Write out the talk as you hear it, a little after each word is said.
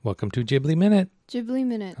Welcome to Ghibli Minute. Ghibli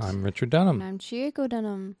Minute. I'm Richard Dunham. And I'm Chieko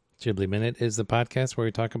Dunham. Ghibli Minute is the podcast where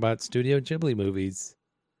we talk about Studio Ghibli movies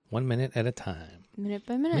 1 minute at a time. Minute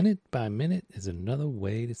by minute. Minute by minute is another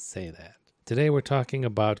way to say that. Today we're talking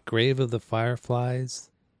about Grave of the Fireflies,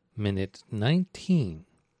 minute 19,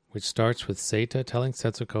 which starts with Seita telling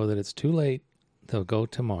Setsuko that it's too late, they'll go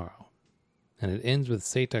tomorrow. And it ends with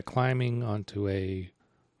Seita climbing onto a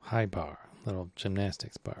high bar, little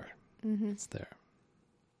gymnastics bar. Mm-hmm. It's there.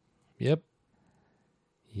 Yep.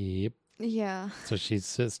 Yeah. So she's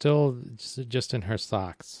still just in her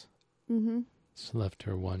socks. Mm-hmm. She left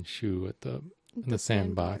her one shoe at the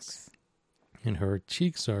sandbox. And her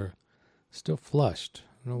cheeks are still flushed.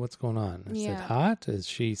 I don't know what's going on. Is it hot? Is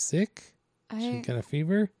she sick? She got a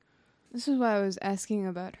fever? This is why I was asking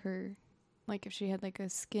about her, like if she had like a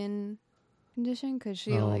skin condition, because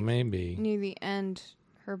she maybe near the end,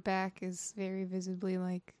 her back is very visibly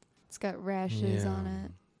like it's got rashes on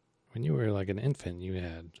it. When you were like an infant, you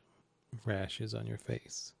had rashes on your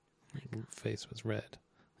face. Your face was red.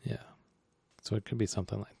 Yeah. So it could be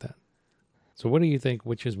something like that. So what do you think,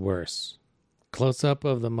 which is worse? Close-up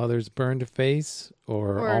of the mother's burned face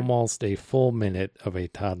or almost a full minute of a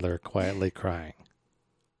toddler quietly crying?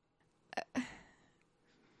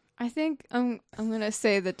 I think I'm going to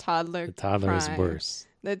say the toddler The toddler crying. is worse.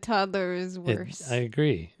 The toddler is worse. I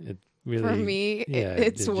agree. It really, for me,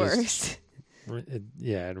 it's worse.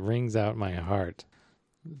 It rings out my heart.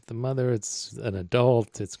 The mother, it's an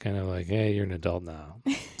adult. It's kind of like, hey, you're an adult now.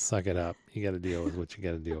 Suck it up. You got to deal with what you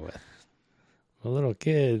got to deal with. A little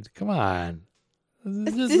kid, come on.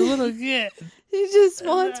 This is just a little kid. He just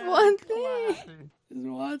wants one thing. Just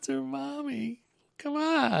wants her mommy. Come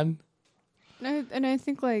on. And I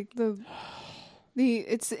think like the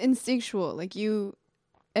it's instinctual. Like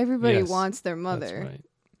everybody wants their mother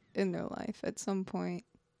in their life at some point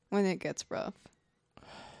when it gets rough.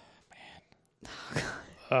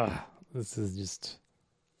 Man. This is just,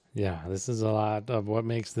 this is a lot of what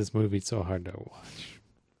makes this movie so hard to watch.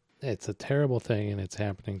 It's a terrible thing, and it's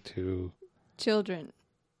happening to children.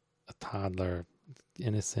 A toddler,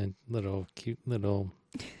 innocent, cute little.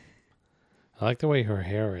 I like the way her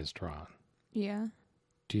hair is drawn. Yeah.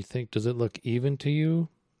 Does it look even to you?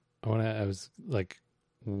 I was like,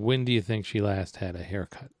 when do you think she last had a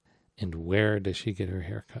haircut? And where does she get her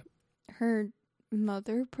haircut? Her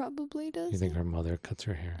mother probably does. You think her mother cuts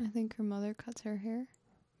her hair? I think her mother cuts her hair.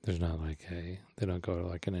 There's not like they don't go to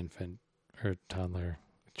like an infant or toddler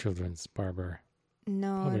children's barber.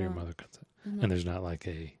 No, probably your mother cuts it. And there's not like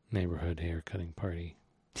a neighborhood hair cutting party.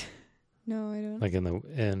 No, I don't. Like in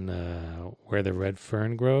Where the Red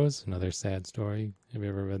Fern Grows, another sad story. Have you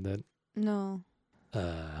ever read that? No.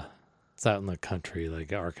 It's out in the country,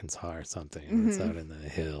 like Arkansas or something. Mm-hmm. It's out in the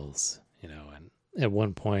hills, and at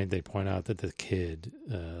one point they point out that the kid,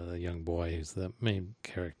 the young boy who's the main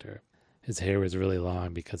character, his hair was really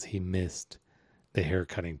long because he missed the hair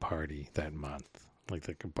cutting party that month. Like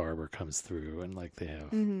the barber comes through and like they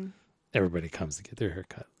have everybody comes to get their hair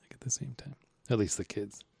cut like at the same time. At least the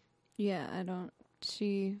kids. Yeah,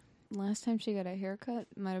 last time she got a haircut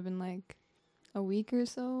might have been like a week or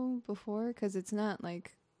so before, because it's not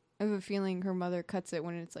like, I have a feeling her mother cuts it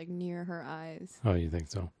when it's like near her eyes. Oh, you think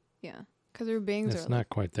so? Yeah, because her bangs it's are not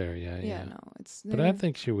quite there. Yeah. No, it's. But I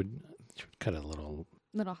think she would cut a little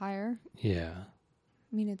higher. Yeah.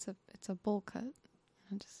 I mean, it's a bowl cut.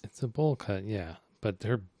 It's a bowl cut, yeah. But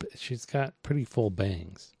she's got pretty full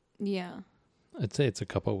bangs. Yeah. I'd say it's a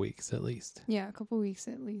couple weeks at least. Yeah, a couple weeks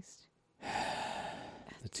at least.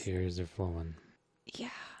 The tears are flowing. Yeah.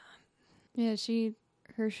 Yeah,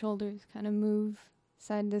 her shoulders kind of move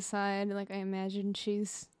side to side. Like, I imagine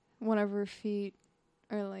one of her feet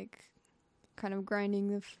are like kind of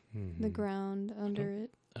grinding the ground under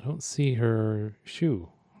it. I don't see her shoe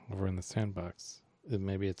over in the sandbox.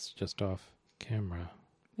 Maybe it's just off camera.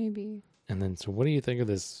 Maybe. And then, so what do you think of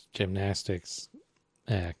this gymnastics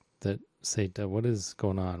act that Seita, what is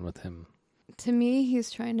going on with him? To me,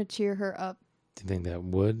 he's trying to cheer her up. Do you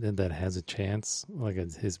think that has a chance? Like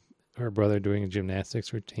her brother doing a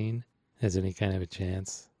gymnastics routine has any kind of a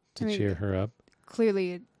chance to cheer her up?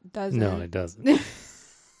 Clearly it doesn't. No, it doesn't.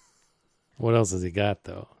 What else has he got,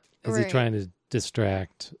 though? Is he trying to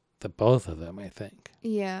distract the both of them, I think?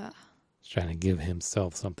 Yeah. He's trying to give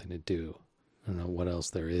himself something to do. I don't know what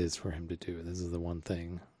else there is for him to do. This is the one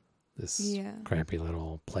thing. This crappy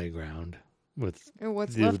little playground with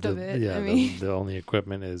what's left of it. Yeah, I mean, the only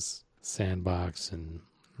equipment is sandbox and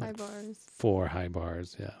high bars. 4 high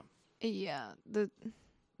bars. Yeah. Yeah.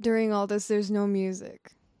 During all this, there's no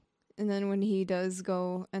music, and then when he does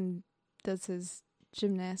go and does his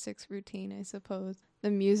gymnastics routine, I suppose,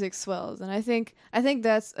 the music swells, and I think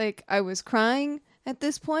that's like I was crying at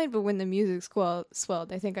this point, but when the music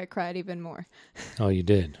swelled, I think I cried even more. Oh, you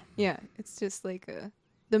did. Yeah, it's just like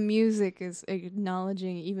the music is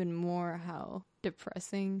acknowledging even more how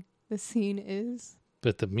depressing the scene is.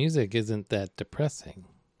 But the music isn't that depressing.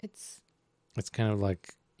 It's kind of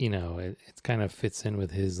like, it kind of fits in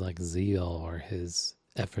with his like zeal or his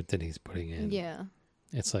effort that he's putting in. yeah.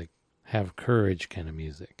 It's like have courage kind of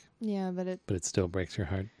music, Yeah, but but it still breaks your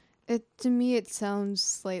heart. to me it sounds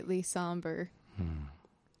slightly somber Hmm.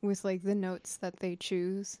 with like the notes that they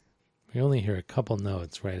choose. We only hear a couple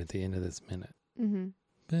notes right at the end of this minute. Mm-hmm.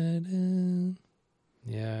 But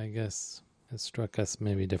yeah, I guess it struck us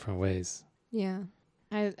maybe different ways. Yeah.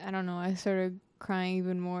 I don't know. I started crying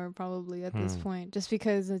even more probably at this point, just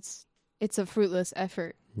because it's a fruitless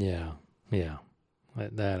effort. Yeah.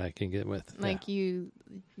 That I can get with. Like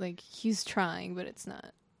he's trying, but it's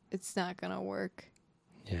not gonna work.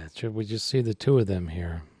 Yeah, should we just see the two of them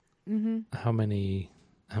here? Mm-hmm. How many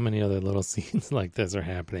other little scenes like this are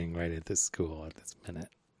happening right at this school at this minute?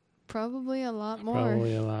 Probably a lot more.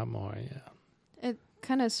 Probably a lot more, yeah. It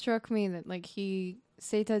kind of struck me that like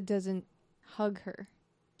Seita doesn't hug her.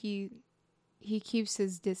 He keeps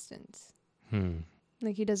his distance.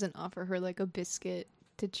 Like he doesn't offer her like a biscuit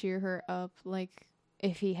to cheer her up. Like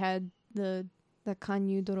if he had the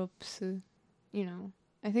kanyu doropsu,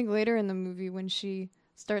 I think later in the movie when she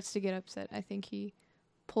starts to get upset, I think he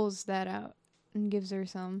pulls that out and gives her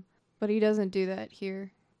some. But he doesn't do that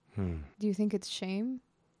here. Do you think it's shame?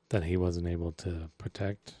 That he wasn't able to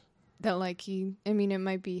protect? That like it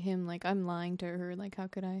might be him like, I'm lying to her, like how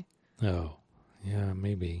could I? Oh, yeah,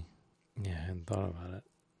 maybe. Yeah, I hadn't thought about it.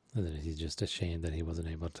 And then he's just ashamed that he wasn't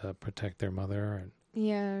able to protect their mother. And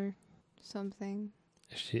Yeah, or something.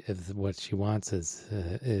 if what she wants is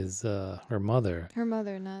her mother. Her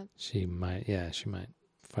mother, not. She might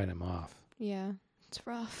fight him off. Yeah, it's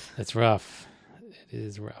rough. It's rough. It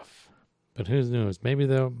is rough. But who knows? Maybe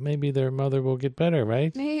their mother will get better,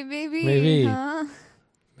 right? Maybe. Huh?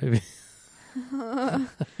 Maybe.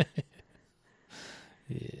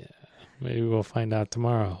 Yeah. Maybe we'll find out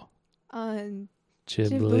tomorrow. On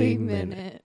Ghibli Minute.